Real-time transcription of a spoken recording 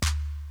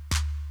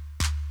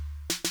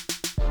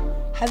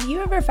Have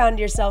you ever found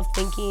yourself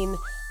thinking,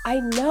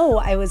 I know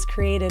I was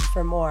created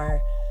for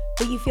more,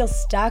 but you feel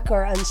stuck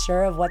or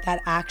unsure of what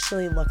that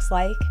actually looks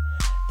like?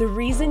 The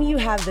reason you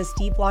have this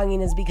deep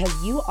longing is because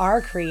you are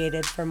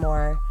created for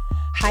more.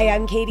 Hi,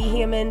 I'm Katie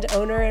Hammond,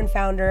 owner and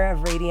founder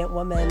of Radiant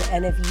Woman,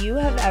 and if you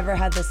have ever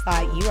had this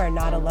thought, you are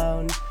not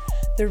alone.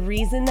 The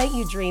reason that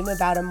you dream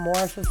about a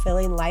more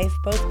fulfilling life,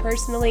 both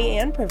personally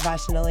and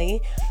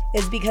professionally,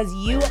 is because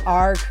you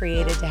are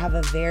created to have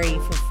a very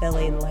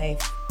fulfilling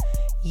life.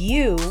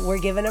 You were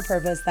given a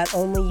purpose that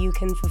only you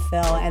can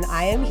fulfill, and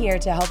I am here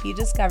to help you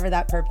discover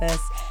that purpose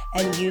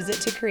and use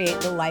it to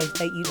create the life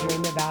that you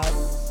dream about.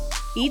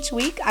 Each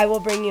week, I will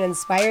bring you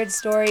inspired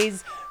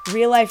stories,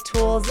 real-life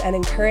tools, and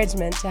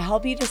encouragement to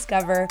help you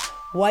discover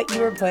what you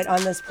were put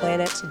on this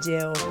planet to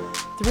do.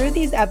 Through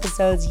these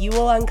episodes, you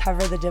will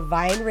uncover the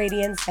divine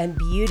radiance and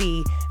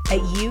beauty that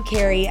you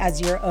carry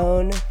as your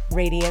own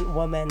radiant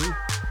woman.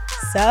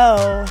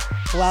 So,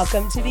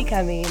 welcome to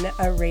becoming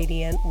a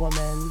radiant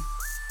woman.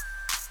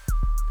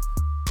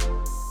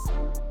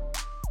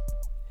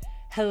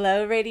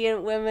 Hello,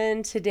 Radiant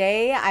Women.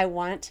 Today, I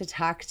want to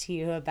talk to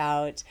you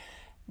about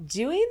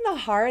doing the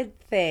hard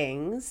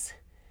things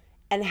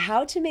and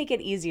how to make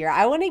it easier.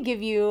 I want to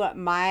give you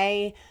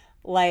my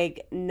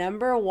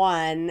number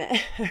one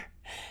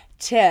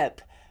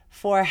tip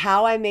for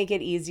how I make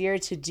it easier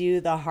to do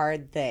the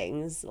hard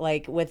things,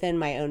 like within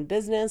my own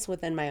business,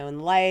 within my own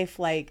life.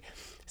 Like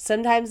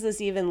sometimes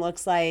this even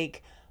looks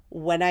like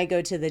when I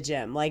go to the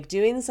gym, like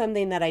doing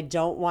something that I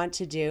don't want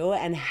to do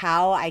and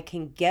how I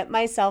can get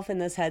myself in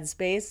this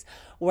headspace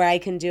where I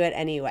can do it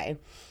anyway.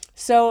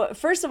 So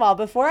first of all,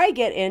 before I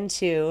get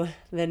into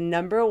the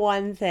number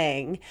one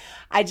thing,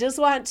 I just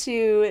want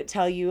to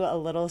tell you a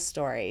little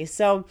story.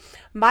 So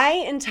my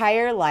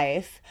entire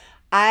life,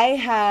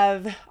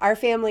 our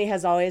family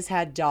has always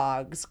had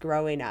dogs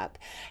growing up.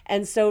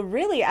 And so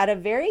really at a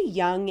very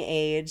young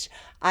age,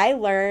 I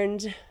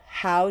learned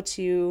how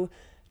to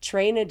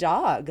train a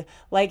dog,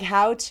 like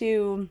how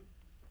to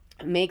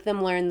make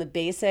them learn the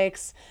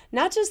basics,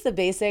 not just the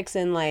basics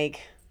in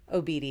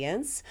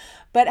obedience,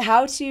 but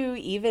how to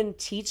even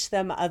teach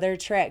them other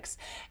tricks.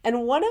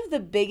 And one of the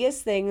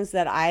biggest things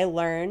that I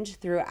learned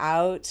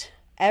throughout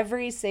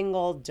every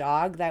single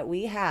dog that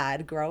we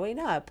had growing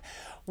up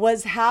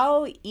was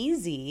how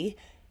easy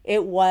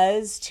it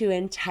was to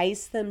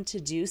entice them to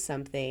do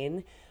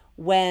something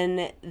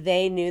when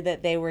they knew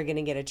that they were going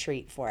to get a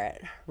treat for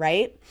it,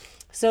 right?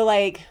 So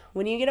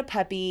when you get a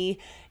puppy,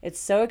 it's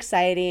so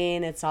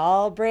exciting, it's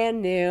all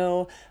brand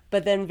new,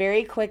 but then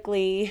very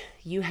quickly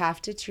you have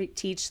to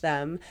teach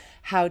them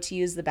how to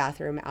use the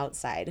bathroom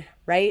outside,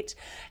 right?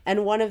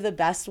 And one of the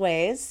best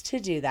ways to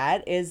do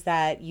that is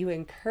that you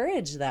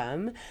encourage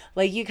them,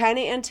 you kind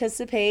of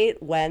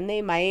anticipate when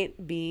they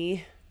might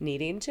be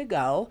needing to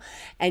go,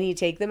 and you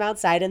take them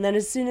outside, and then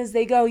as soon as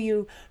they go,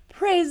 you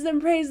praise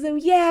them,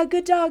 yeah,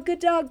 good dog,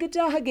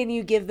 and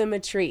you give them a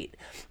treat,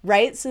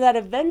 right? So that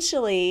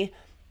eventually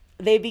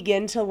they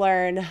begin to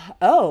learn,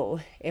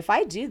 oh, if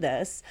I do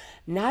this,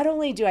 not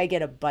only do I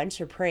get a bunch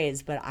of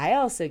praise, but I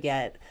also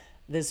get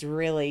this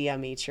really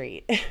yummy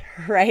treat,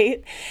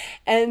 right?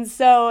 And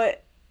so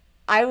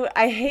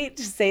I hate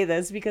to say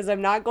this because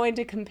I'm not going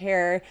to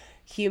compare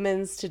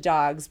humans to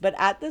dogs, but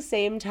at the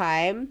same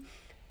time,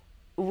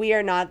 we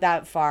are not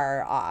that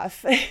far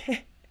off.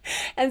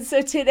 And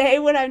so today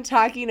when I'm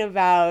talking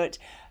about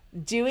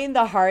doing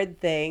the hard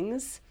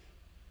things,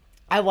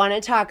 I want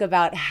to talk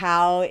about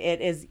how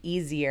it is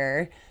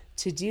easier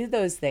to do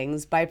those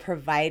things by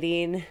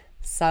providing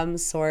some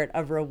sort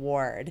of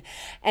reward.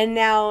 And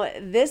now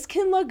this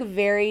can look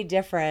very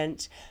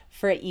different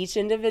for each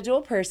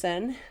individual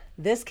person.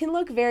 This can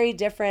look very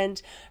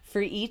different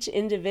for each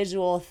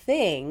individual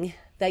thing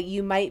that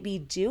you might be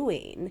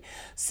doing.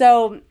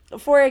 So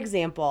for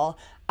example,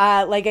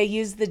 I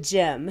used the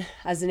gym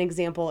as an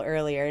example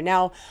earlier.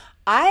 Now,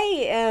 I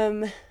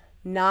am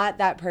not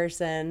that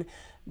person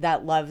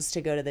that loves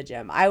to go to the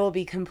gym. I will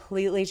be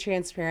completely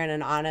transparent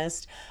and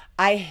honest.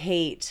 I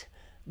hate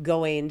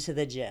going to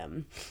the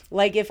gym.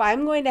 If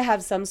I'm going to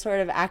have some sort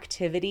of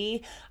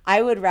activity,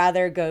 I would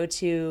rather go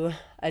to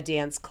a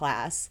dance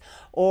class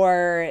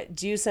or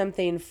do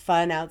something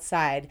fun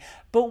outside.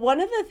 But one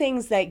of the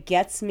things that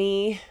gets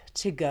me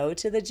to go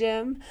to the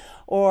gym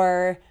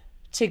or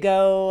to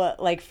go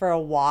for a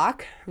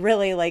walk,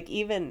 really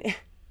even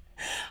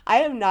I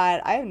am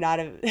not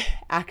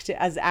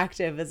as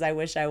active as I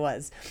wish I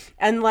was,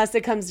 unless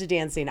it comes to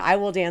dancing. I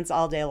will dance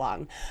all day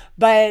long.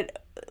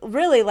 But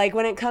really,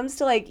 when it comes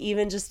to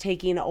even just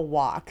taking a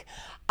walk,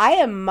 I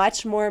am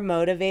much more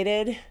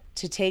motivated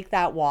to take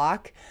that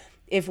walk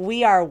if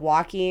we are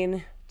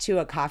walking to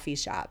a coffee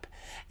shop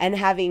and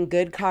having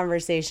good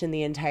conversation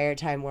the entire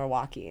time we're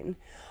walking.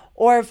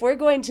 Or if we're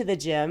going to the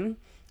gym,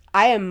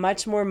 I am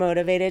much more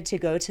motivated to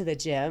go to the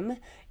gym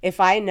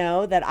if I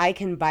know that I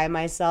can buy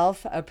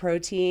myself a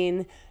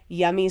protein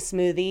yummy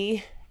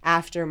smoothie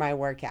after my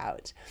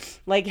workout.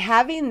 Like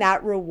having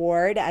that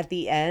reward at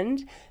the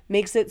end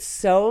makes it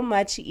so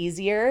much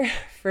easier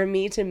for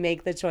me to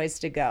make the choice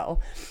to go.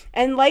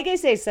 And like I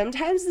say,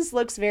 sometimes this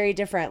looks very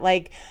different.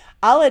 Like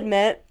I'll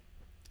admit,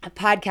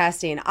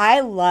 podcasting, I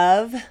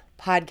love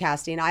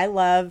podcasting. I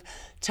love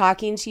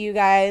talking to you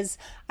guys.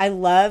 I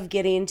love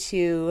getting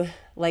to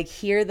like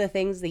hear the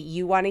things that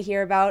you want to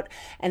hear about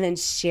and then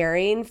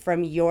sharing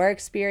from your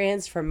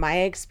experience, from my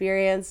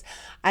experience.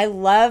 I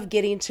love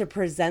getting to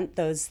present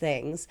those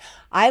things.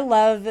 I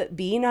love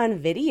being on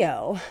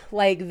video.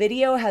 Like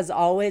video has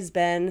always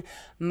been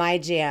my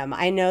jam.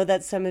 I know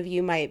that some of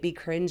you might be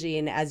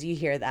cringing as you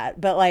hear that,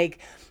 but like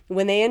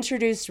when they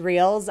introduced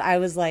Reels, I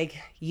was like,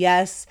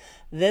 yes,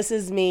 this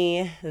is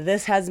me.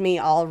 This has me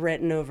all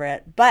written over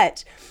it.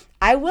 But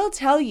I will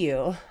tell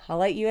you, I'll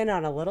let you in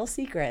on a little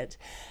secret,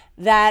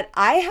 that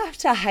I have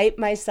to hype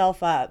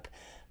myself up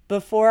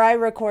before I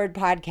record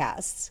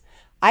podcasts.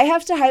 I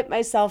have to hype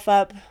myself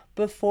up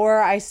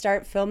before I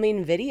start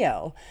filming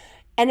video.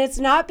 And it's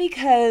not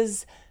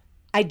because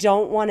I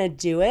don't want to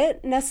do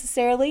it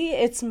necessarily.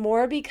 It's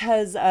more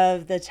because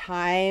of the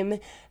time,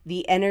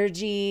 the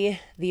energy,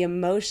 the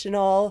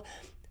emotional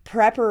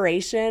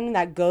preparation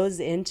that goes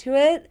into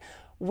it,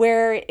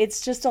 where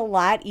it's just a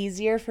lot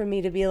easier for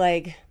me to be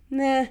like,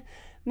 nah,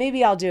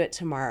 maybe I'll do it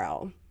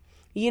tomorrow.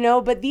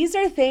 But these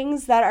are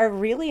things that are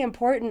really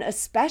important,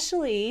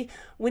 especially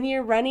when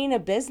you're running a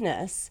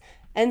business.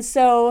 And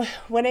so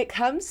when it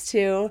comes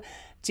to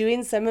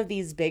doing some of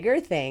these bigger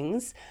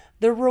things,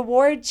 the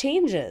reward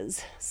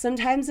changes.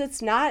 Sometimes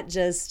it's not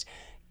just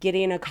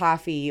getting a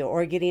coffee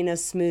or getting a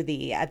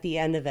smoothie at the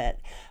end of it.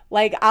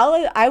 Like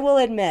I will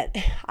admit,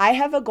 I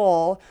have a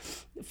goal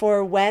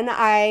for when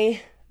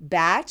I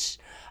batch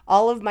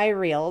all of my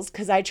reels,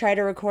 because I try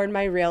to record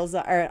my reels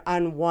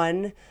on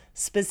one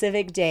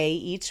specific day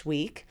each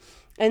week.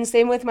 And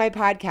same with my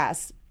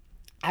podcasts.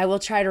 I will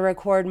try to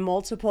record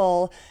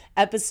multiple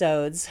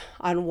episodes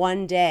on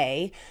one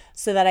day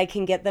so that I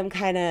can get them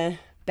kind of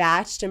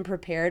batched and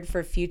prepared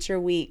for future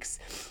weeks.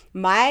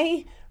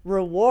 My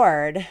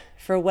reward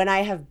for when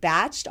I have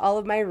batched all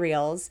of my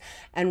reels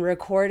and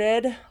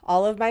recorded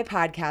all of my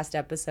podcast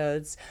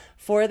episodes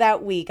for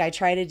that week, I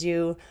try to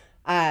do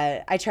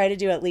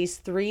at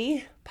least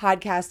 3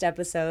 podcast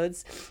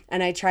episodes,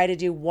 and I try to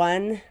do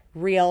 1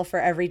 reel for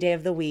every day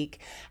of the week.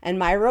 And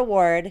my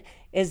reward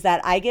is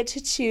that I get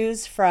to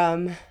choose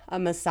from a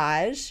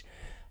massage,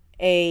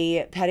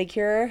 a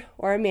pedicure,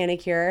 or a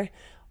manicure,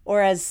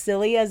 or as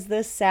silly as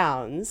this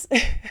sounds,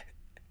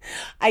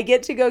 I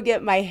get to go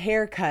get my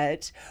hair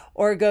cut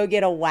or go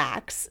get a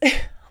wax.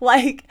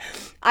 Like,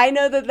 I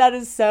know that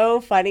is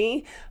so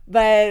funny,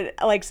 but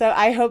so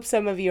I hope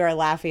some of you are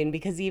laughing,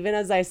 because even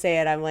as I say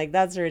it, I'm like,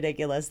 that's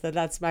ridiculous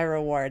that's my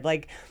reward.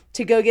 Like,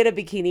 to go get a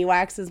bikini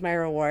wax is my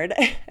reward.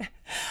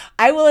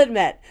 I will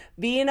admit,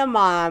 being a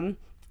mom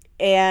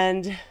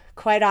and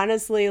quite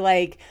honestly,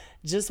 like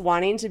just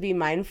wanting to be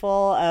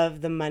mindful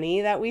of the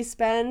money that we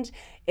spend,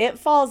 it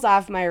falls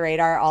off my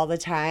radar all the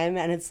time.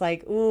 And it's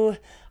like, ooh,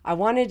 I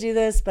want to do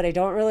this, but I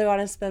don't really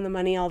want to spend the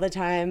money all the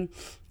time.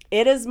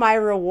 It is my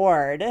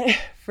reward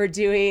for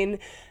doing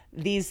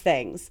these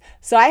things.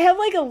 So I have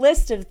like a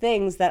list of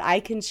things that I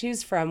can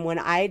choose from when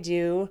I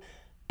do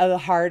a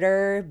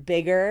harder,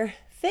 bigger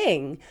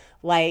thing,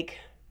 like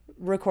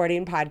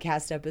recording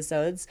podcast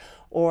episodes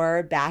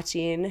or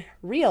batching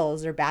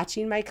reels or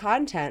batching my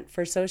content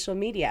for social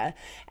media.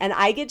 And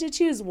I get to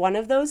choose one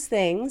of those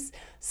things.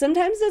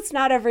 Sometimes it's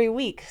not every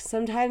week.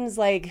 Sometimes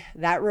like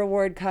that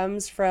reward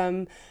comes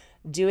from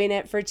doing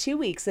it for 2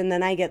 weeks and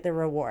then I get the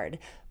reward.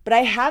 But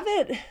I have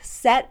it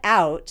set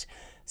out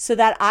so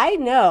that I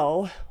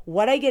know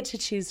what I get to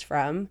choose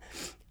from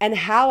and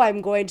how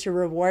I'm going to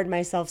reward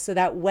myself, so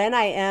that when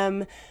I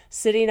am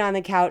sitting on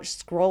the couch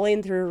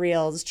scrolling through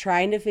reels,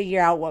 trying to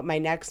figure out what my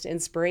next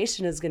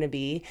inspiration is going to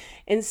be,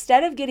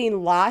 instead of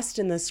getting lost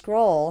in the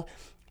scroll,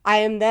 I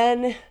am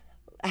then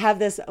have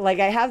this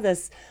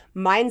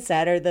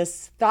mindset or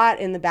this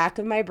thought in the back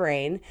of my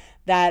brain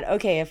that,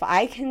 okay, if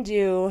I can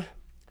do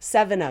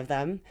 7 of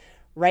them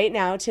right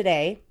now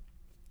today,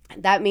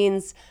 that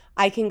means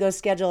I can go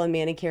schedule a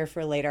manicure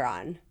for later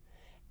on.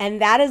 And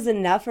that is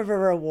enough of a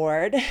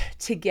reward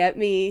to get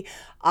me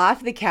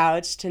off the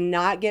couch, to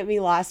not get me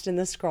lost in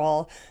the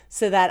scroll,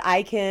 so that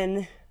I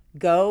can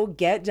go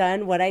get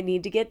done what I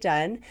need to get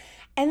done.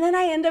 And then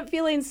I end up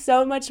feeling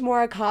so much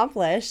more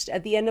accomplished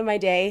at the end of my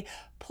day.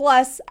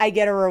 Plus, I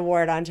get a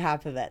reward on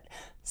top of it.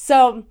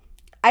 So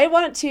I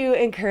want to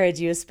encourage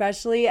you,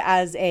 especially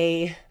as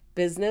a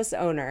business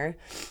owner,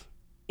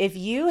 if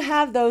you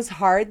have those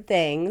hard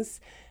things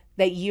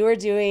that you are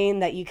doing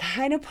that you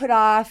kind of put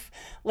off,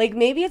 like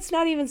maybe it's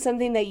not even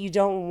something that you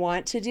don't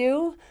want to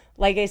do.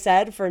 Like I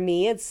said, for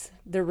me, it's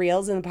the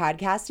reels and the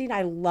podcasting.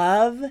 I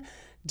love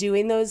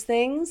doing those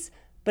things,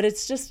 but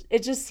it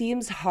just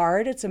seems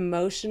hard. It's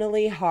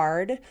emotionally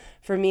hard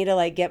for me to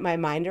like get my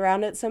mind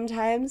around it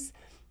sometimes.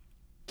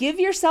 Give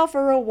yourself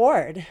a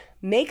reward.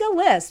 Make a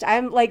list.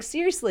 I'm like,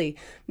 seriously,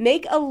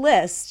 make a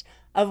list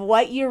of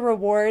what your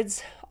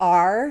rewards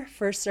are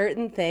for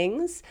certain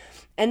things.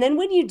 And then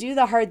when you do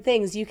the hard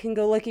things, you can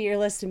go look at your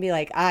list and be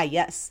like,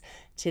 yes,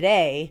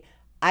 today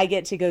I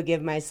get to go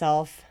give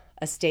myself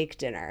a steak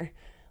dinner.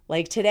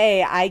 Like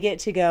today I get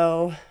to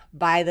go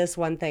buy this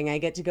one thing. I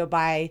get to go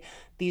buy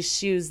these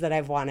shoes that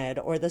I've wanted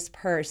or this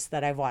purse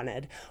that I've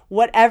wanted.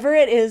 Whatever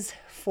it is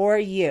for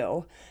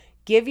you,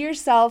 give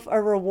yourself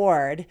a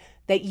reward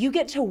that you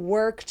get to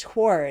work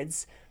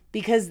towards,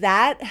 because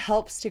that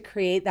helps to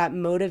create that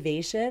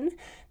motivation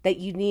that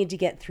you need to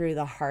get through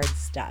the hard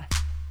stuff.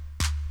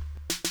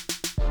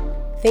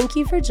 Thank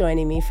you for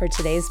joining me for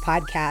today's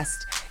podcast.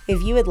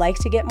 If you would like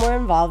to get more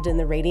involved in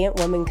the Radiant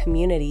Woman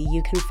community,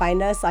 you can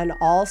find us on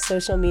all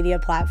social media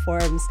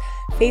platforms,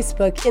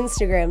 Facebook,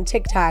 Instagram,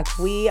 TikTok.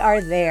 We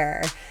are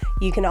there.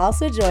 You can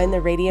also join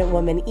the Radiant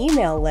Woman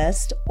email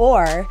list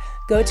or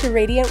go to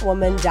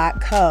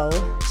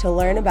radiantwoman.co to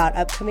learn about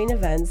upcoming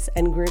events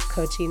and group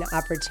coaching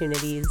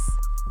opportunities.